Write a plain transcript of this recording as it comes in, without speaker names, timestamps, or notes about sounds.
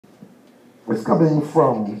is coming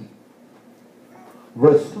from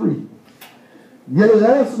verse 3. Yet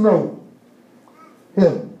let us know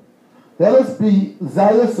him. Let us be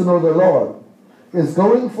zealous to know the Lord. His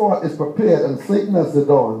going forth is prepared, and Satan as the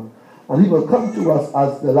dawn, and he will come to us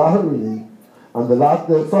as the latter rain, and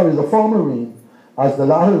the former rain, as the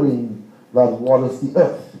latter rain that waters the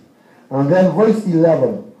earth. And then verse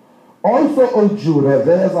 11. Also, O Judah,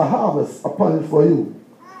 there is a harvest upon it for you,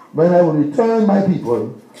 when I will return my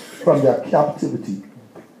people from their captivity,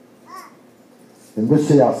 in which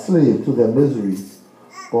they are slaves to their misery,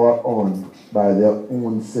 brought on by their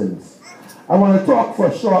own sins. I want to talk for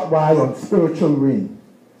a short while on spiritual rain.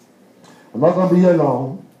 I'm not going to be here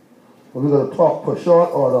long, but we're going to talk for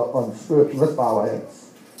short order on spiritual. Let's bow our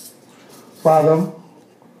heads. Father,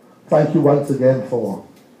 thank you once again for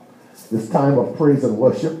this time of praise and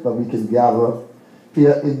worship that we can gather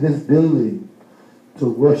here in this building to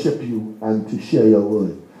worship you and to share your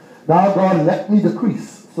word. Now, God, let me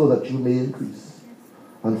decrease so that you may increase.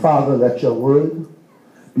 And Father, let your word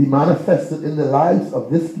be manifested in the lives of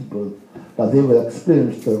this people, that they will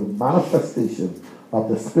experience the manifestation of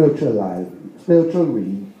the spiritual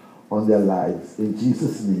rain on their lives. In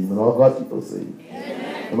Jesus' name. And all God's people say,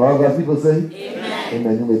 amen. And all God's people say, amen.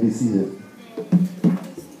 Amen. You may be seated.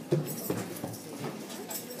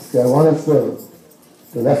 Okay, I want us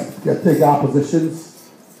to take our positions.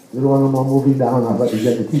 We don't want no more moving down as I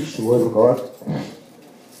begin to teach the word of God.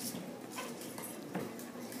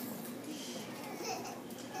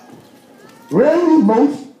 Really,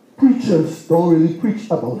 most preachers don't really preach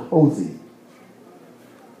about Hosea,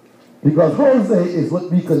 because Hosea is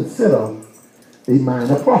what we consider a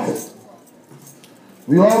minor prophet.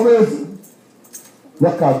 We always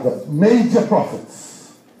look at the major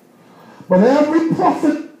prophets, but every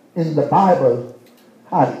prophet in the Bible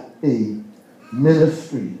had a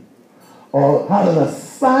ministry or had an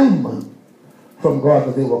assignment from God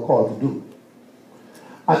that they were called to do.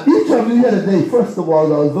 And each of you here today, first of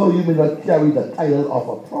all, although you may not carry the title of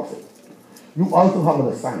a prophet, you also have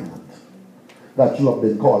an assignment that you have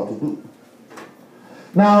been called to do.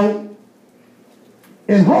 Now,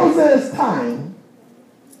 in Hosea's time,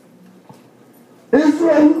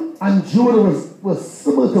 Israel and Judah was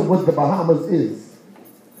similar to what the Bahamas is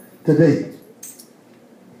today.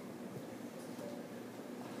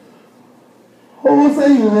 Hosea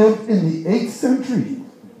lived in the 8th century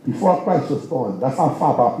before Christ was born. That's how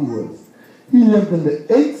far back he was. He lived in the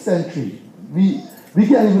 8th century. We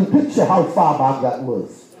can't even picture how far back that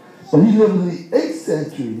was. But he lived in the 8th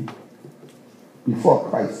century before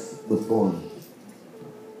Christ was born.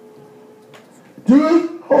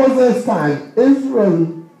 During Hosea's time,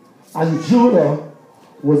 Israel and Judah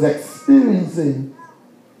was experiencing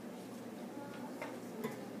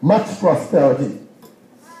much prosperity.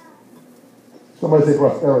 Somebody say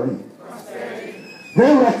prosperity.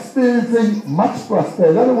 They were experiencing much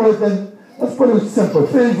prosperity. In other words, then, let's put it simple.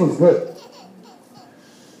 Things was good.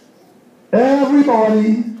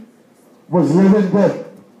 Everybody was living good.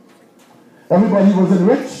 Everybody was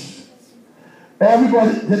enriched.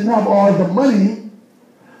 Everybody didn't have all the money,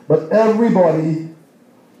 but everybody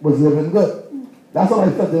was living good. That's what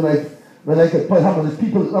I felt when I could put how much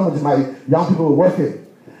of my young people were working.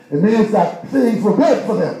 It means that things were good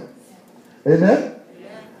for them. Amen?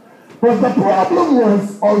 But the problem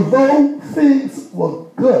was, although things were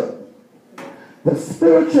good, the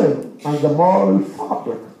spiritual and the moral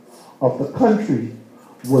fabric of the country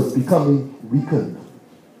was becoming weakened.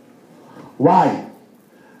 Why?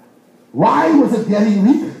 Why was it getting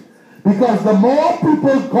weak? Because the more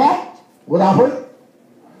people got, what happened?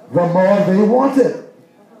 The more they wanted.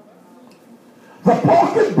 The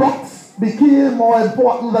pocketbooks became more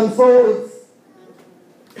important than souls.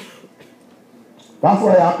 That's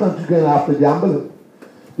why our country going after gambling.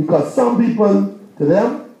 Because some people, to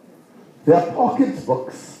them, their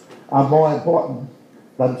pocketbooks are more important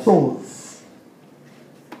than souls.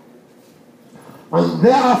 And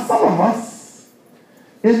there are some of us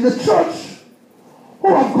in the church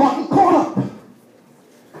who have gotten caught up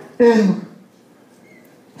in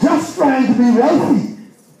just trying to be wealthy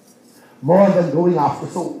more than going after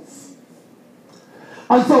souls.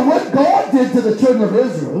 And so what God did to the children of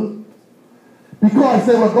Israel, because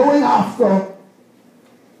they were going after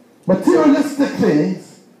materialistic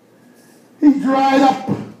things, he dried up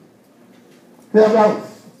their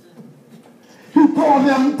wealth. He tore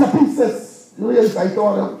them to pieces. Yes, I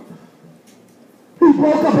tore them. He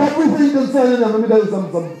broke up everything concerning them. Let me tell you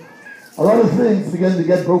something. A lot of things began to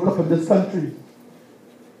get broke up in this country.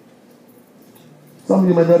 Some of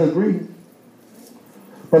you might not agree.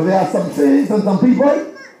 But there are some things and some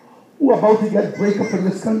people who are about to get break up in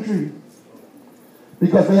this country.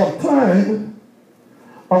 Because they have turned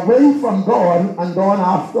away from God and gone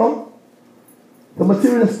after the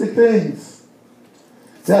materialistic things.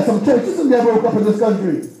 There are some churches that never woke up in this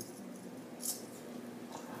country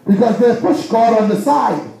because they pushed God on the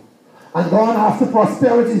side and gone after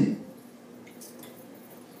prosperity.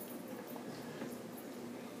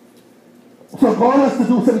 So God has to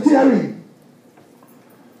do some tearing,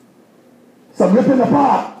 some ripping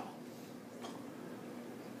apart.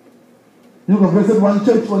 You can visit one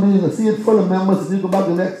church one day, you can see it full of members, and you go back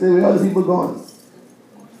the next day, where are the people gone?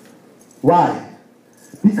 Why?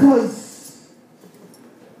 Because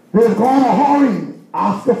they've gone a-whoring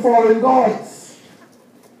after foreign gods.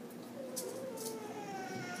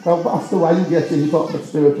 Now, Pastor, why you get here? You talk about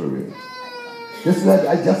spiritual rain. This is what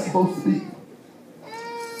I just supposed to be.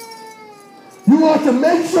 You want to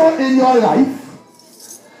make sure in your life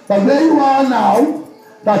that where you are now,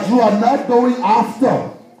 that you are not going after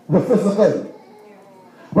the physical,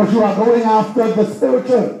 but you are going after the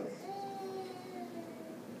spiritual.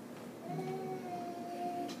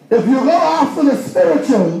 If you go after the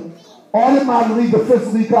spiritual, automatically the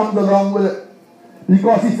physical comes along with it.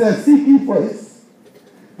 Because he says, seek ye first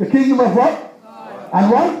the kingdom of what?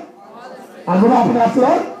 And what? And what happened after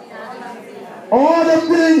that? All the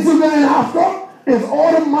things you're going after is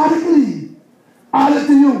automatically added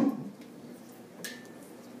to you.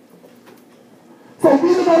 So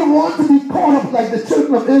we do not want to be caught up like the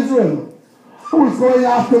children of Israel who was going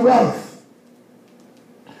after wealth.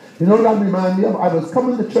 You know what that reminds me of? I was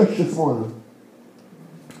coming to church this morning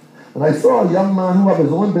and I saw a young man who had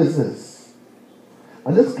his own business.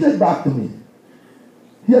 And this clicked back to me.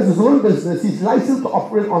 He has his own business. He's licensed to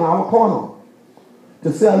operate on our corner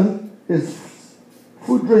to sell his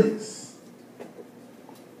food drinks.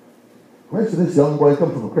 Where should this young boy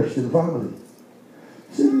come from? A Christian family.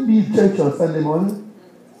 Shouldn't he leave church on Sunday morning?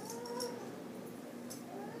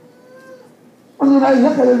 And when I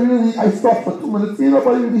look at it, really, I stop for 2 minutes. See,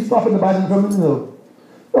 nobody really stop in the Bible from me, no.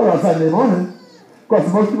 Not on Sunday morning.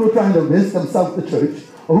 Because most people are trying to whisk themselves to church,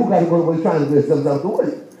 or who got to go away trying to whisk themselves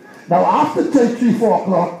away. Now, after church, 3, 4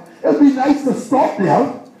 o'clock, it'd be nice to stop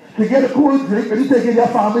there to get a cold drink and you take in your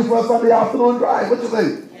family for a Sunday afternoon drive. What you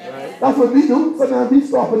think? Yeah, right. That's what we do. Sometimes we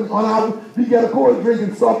stop and we get a cold drink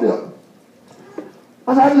and stop there.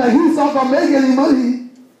 And I'm like, he's not going to make any money.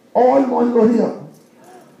 All one go here.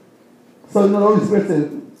 So the Holy Spirit said,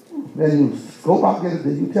 when you go back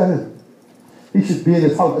in, you tell him he should be in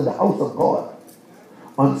his house, in the house of God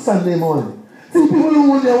on Sunday morning. See, people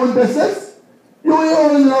who own their own business, you ain't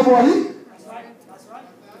owning nobody. That's right. That's right.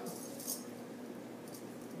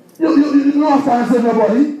 You don't have to answer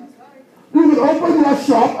nobody. You can open your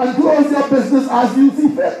shop and close your business as you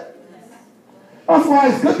see fit. That's why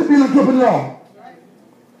it's good to be an entrepreneur.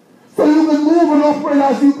 So you can move and operate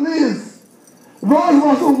as you please. Those of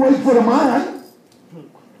us who wait for the man,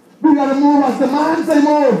 we got to move as the man say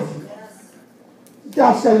move.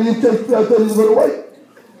 Josh can leave church till he's going to wait.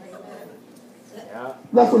 Yeah.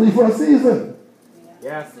 That's only for a season.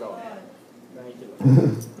 Yes, Lord. Thank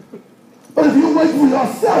you. But if you wait for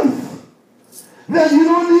yourself, then you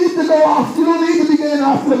don't need to go after, you don't need to be going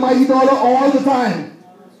after the mighty dollar all the time.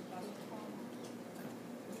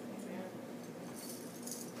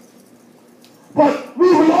 But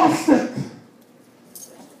we've lost it.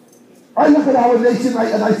 I look at our nation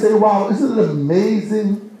and I say, wow, isn't it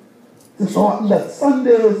amazing that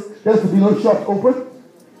Sundays there's to be no shop open?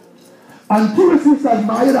 And tourists used to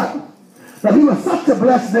admire that we were such a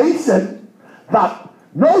blessed nation that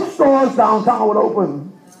no stores downtown would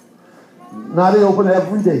open. Now they open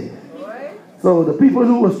every day. So the people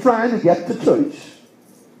who was trying to get to church,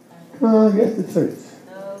 get to church.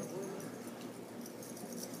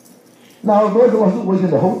 Now, those of us who work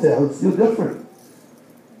in the hotels, you're different.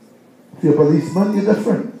 If you're a policeman, you're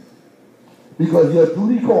different. Because your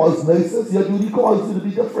duty calls nurses, your duty calls you to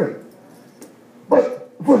be different.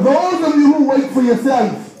 But for those of you who wait for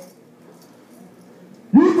yourself,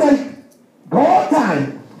 you take God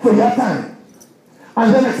time for your time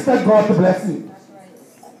and then expect God to bless you.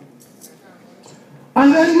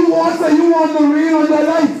 And then you want the rain on your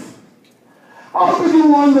life. How could you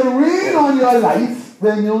want the rain on your life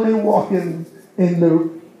when you're only walking in the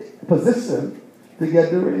position to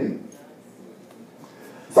get the rain?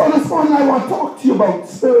 So this morning I want to talk to you about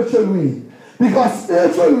spiritual rain. Because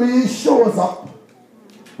spiritual rain shows up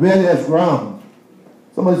where there's ground.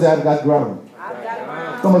 Somebody say, I've got ground. I've got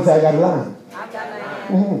ground. Somebody say, I got land. I've got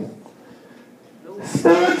land.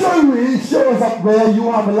 Spiritual rain shows up where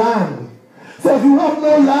you have land. So if you have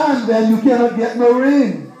no land, then you cannot get no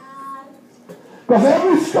rain. Because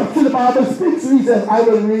every scripture the Bible speaks to, he says, I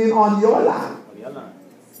will rain on your land.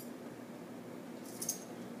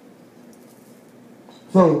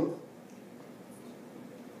 So,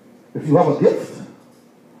 if you have a gift,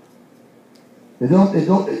 it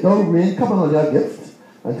don't rain coming on your gift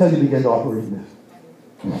until you begin to operate in it.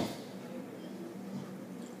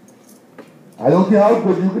 I don't care how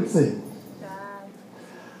good you could sing.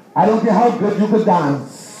 I don't care how good you could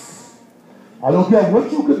dance. I don't care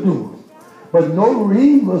what you could do. But no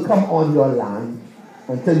rain will come on your land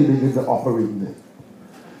until you begin to operate in it.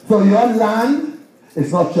 So your land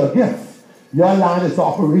is not your gift. Your land is the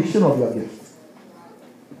operation of your gift.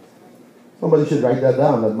 Somebody should write that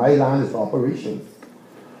down, that my land is the operation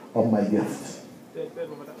of my gift.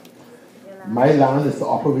 My land is the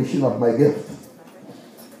operation of my gift.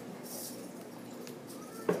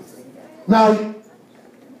 Now,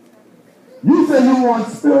 you say you want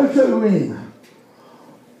spiritual rain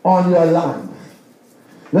on your land.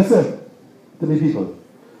 Listen to me, people.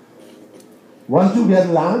 Once you get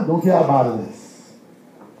land, don't care about it is.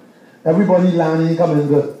 Everybody land ain't coming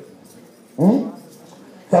good.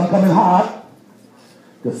 Some coming hard.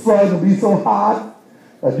 The soil will be so hard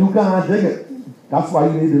that you can't dig it. That's why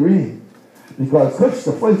you need the rain. Because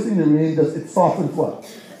the first thing the rain does, it softens what?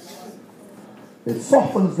 It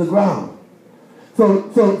softens the ground.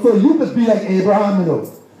 So you could be like Abraham,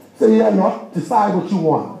 Say, yeah, Lord, decide what you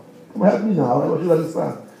want. Come help me now. I want you to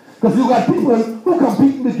understand. Because you got people who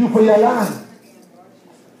competing with you for your land.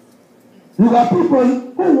 You got people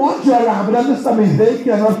who want your land, but understand me, they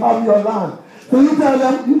cannot have your land. So you tell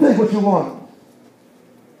them, you take what you want.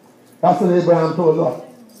 That's what Abraham told Lot.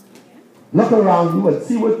 Look around you and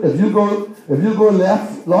see what, if you go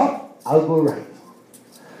left, Lot, I'll go right.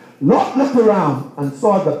 Lot looked around and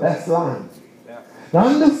saw the best land. Now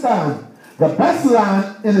understand, the best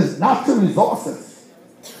land in its natural resources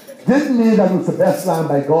didn't mean that it was the best land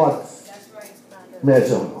by God's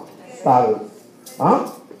measure, standards.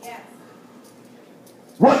 Huh?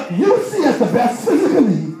 What you see as the best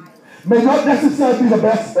physically may not necessarily be the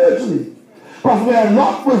best spiritually. Because where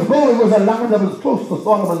Lot was going was a land that was close to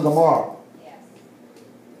Sodom and Gomorrah.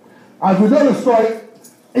 As we know the story,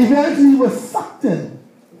 eventually he was sucked in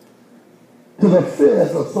to the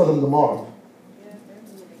fears of Sodom and Gomorrah.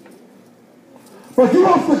 But you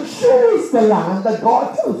have to choose the land that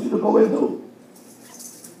God tells you to go into.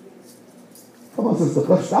 Come on, sister,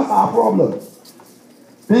 because that's our problem.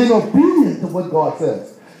 Being obedient to what God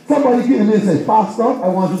says. Somebody came to me and said, Pastor, I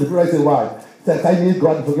want you to pray. I said, why? Said, I need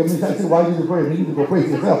God to forgive me. I said, why do you need to pray? You need to go pray for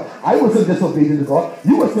yourself. I wasn't disobedient to God.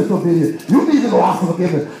 You were disobedient. You need to go ask for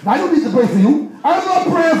forgiveness. I don't need to pray for you. I'm not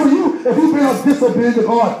praying for you if you've been disobedient to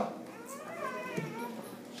God.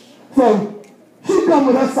 So, she come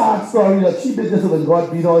with a sad story that she did this when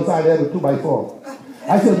God beat her inside there with 2x4.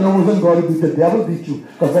 I said, no, it wasn't God who beat the devil beat you.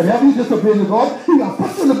 Because whenever you disobey to God, he going to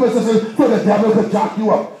put you in the position so the devil could jack you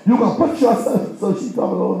up. You're going to put yourself. So she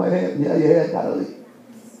coming over my head. Yeah, your head got to leave.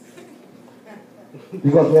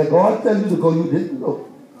 Because where God tells you to go, you didn't go.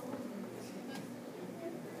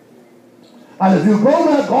 And if you go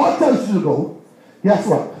where God tells you to go, guess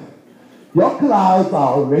what? Your clouds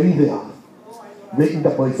are already there, waiting to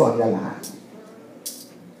place on your land.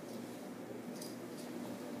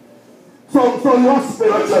 So your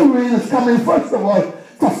spiritual rain is coming first of all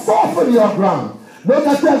to soften your ground. Note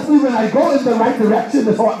that tells me when I go in the right direction,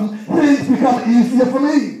 things become easier for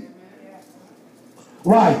me.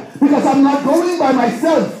 Why? Because I'm not going by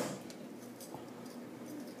myself.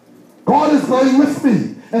 God is going with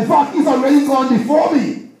me. In fact, he's already gone before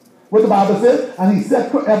me. What the Bible says, and he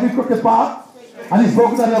set every crooked path, and he's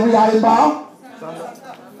broken down every iron bar.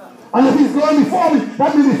 And if he's going before me,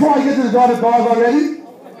 that means before I get to the door, the door's already.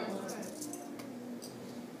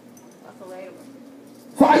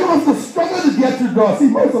 So I don't have to struggle to get to the door. See,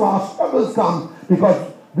 most of our struggles come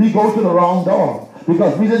because we go to the wrong door.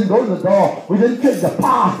 Because we didn't go to the door. We didn't take the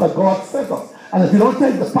path that God sent us. And if you don't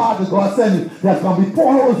take the path that God sent you, there's going to be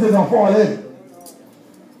portholes you're going to fall in.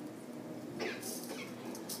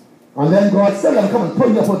 And then God said, I'm coming to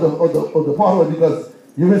pull you up with the pothole because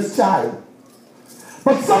you're his child.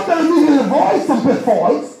 But sometimes we can avoid some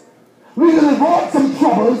pitfalls. We can avoid some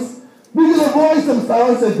troubles. We can avoid some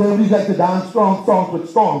storms. Say, we like to dance strong songs with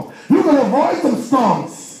storms. You can avoid some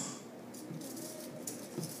storms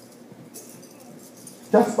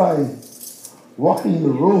just by walking the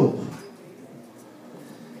road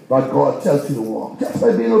that God tells you to walk. Just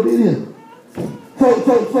by being obedient. So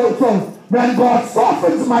when God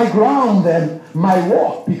softens my ground, then my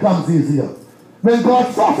walk becomes easier. When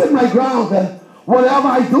God softens my ground, then whatever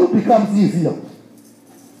I do becomes easier.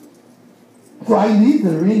 So I need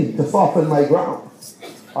the rain to soften my ground.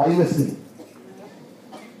 Are you with me?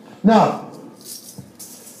 Now,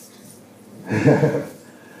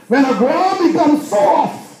 when the ground becomes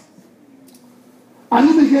soft, and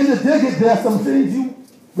you begin to dig it, there are some things you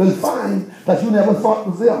will find that you never thought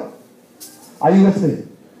was there. Are you with me?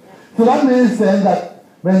 So that means then that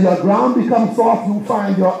when your ground becomes soft, you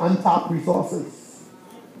find your untapped resources.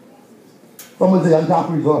 Someone say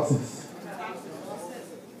untapped resources.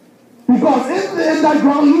 Because in that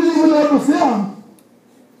ground, you didn't even know it was there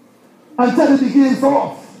until it became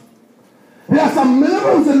soft. There are some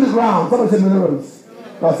minerals in the ground. Someone say minerals.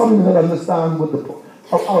 Now, some of you don't understand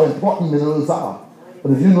how important minerals are.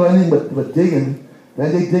 But if you know anything but digging,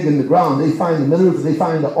 when they dig in the ground, they find the minerals, they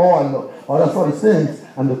find the ore and all that sort of things,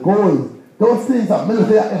 and the gold. Those things are minerals,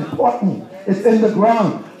 they are important. It's in the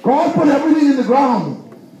ground. God put everything in the ground.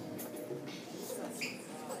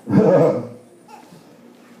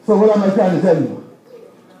 So what am I trying to tell you?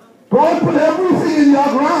 God put everything in your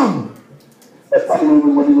ground. But some of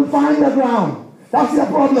you wouldn't even find your ground. That's your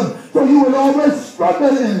problem. So you will always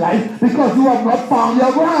struggle in life because you have not found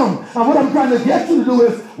your ground. And what I'm trying to get you to do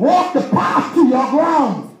is walk the path to your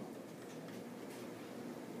ground.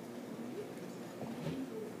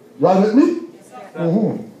 You all with me?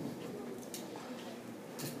 Mm-hmm.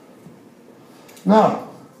 Now,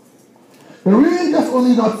 the rain just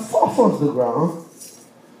only not softens the ground,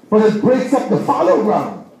 but it breaks up the fallow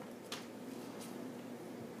ground.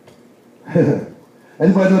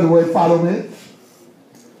 Anybody know the word follow me?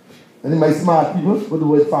 Anybody smart people? What the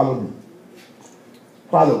word follow me?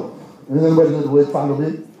 Follow. Anybody know the word follow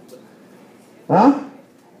me? Huh?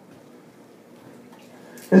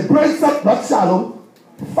 It breaks up, not shallow,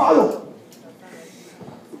 follow.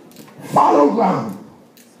 Follow ground.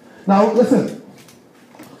 Now listen.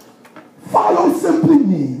 Follow simply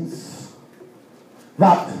means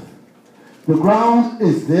that the ground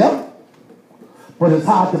is there, but it's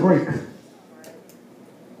hard to break.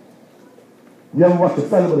 You ever watch a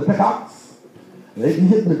fella with a pickaxe? They be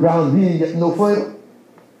hitting the ground and he ain't getting no further.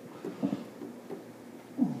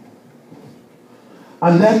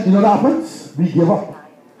 And then, you know what happens? We give up.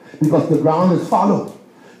 Because the ground is fallow.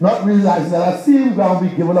 Not realizing that that same ground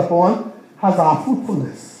we given up on has our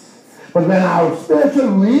fruitfulness. But when our spiritual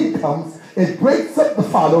rain comes, it breaks up the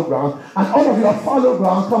fallow ground. And out of your fallow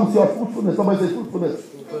ground comes your fruitfulness. Somebody say fruitfulness.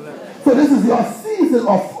 So this is your season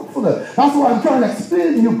of fruitfulness. That's why I'm trying to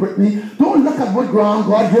explain to you, Brittany. Don't look at what ground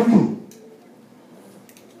God gave you.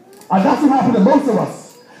 And that's what happened to most of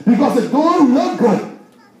us. Because it don't look good.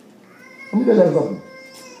 Let me tell you something.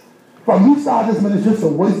 From we started this ministry, it's the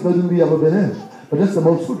worst building we ever been in. But this is the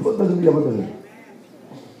most fruitful building we ever been in.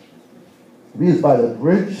 We is by the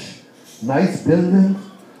bridge, nice building,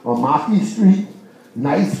 on Marquis Street,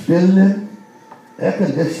 nice building,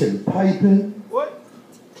 air-conditioned piping. What?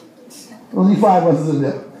 Only 5 of us in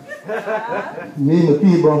there. Me,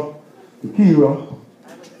 Makiba, Kira,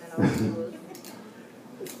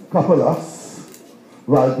 couple of us,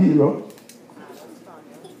 Valgiro.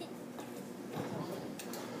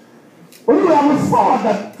 But we have a thought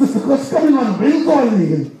that Sister Chris coming on Wings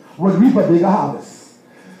Orleans would reap a bigger harvest.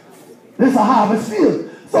 This is a harvest field.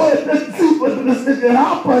 So it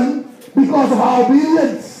happened because of our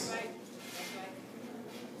obedience.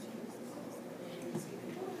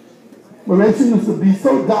 Rachel used to be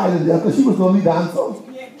so guided there because she was the only dancer.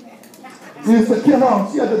 We used to kill her.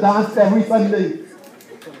 She had to dance every Sunday.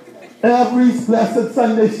 Every blessed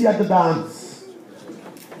Sunday she had to dance.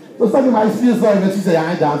 So sometimes I feel sorry when she say,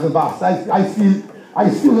 I ain't dancing fast. I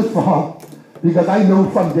feel it for her because I know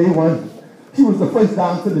from day one she was the first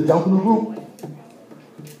dancer to jump in the group.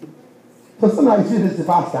 So sometimes she hits the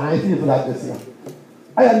fast. I ain't feel for that this year.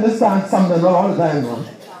 I understand something not all the time now.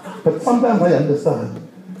 But sometimes I understand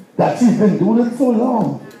that she's been doing it so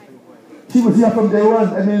long. She was here from day one.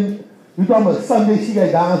 I mean, you talking about Sunday she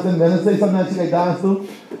got dancing, Wednesday sometimes she got danced too.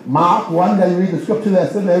 Mark 1, that you read the scripture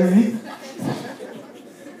lesson every week.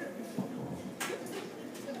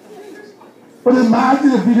 But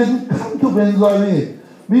imagine if we didn't come to Windsor,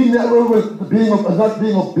 we never was not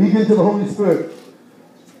being obedient to the Holy Spirit.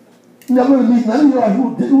 Never meet none of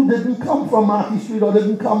you who didn't come from Marquis Street or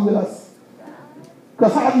didn't come with us.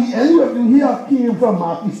 Because hardly any of you here came from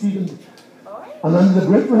Marquis Street and under the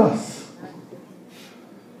bridge with us.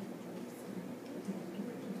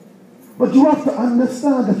 But you have to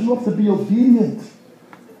understand that you have to be obedient.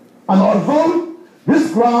 And although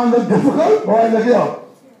this ground looks difficult, boy, look here.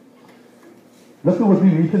 Look at what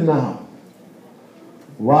we're reaping now.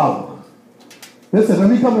 Wow. Listen, when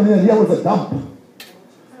we come in here was a dump.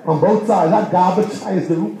 On both sides, that garbage high as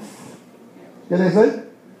the roof. Can they say?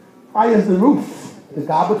 High as the roof. The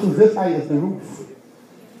garbage was this high as the roof.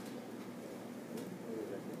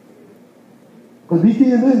 Because we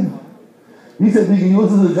came in. He said we can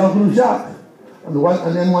use it as a jungle shop. And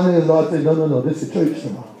then one of the Lord said, no, this is church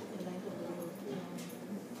now.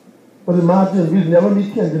 But imagine we'll never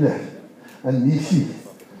meet Kenjanet and Nishi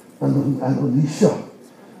and Onisha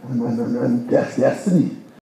and Destiny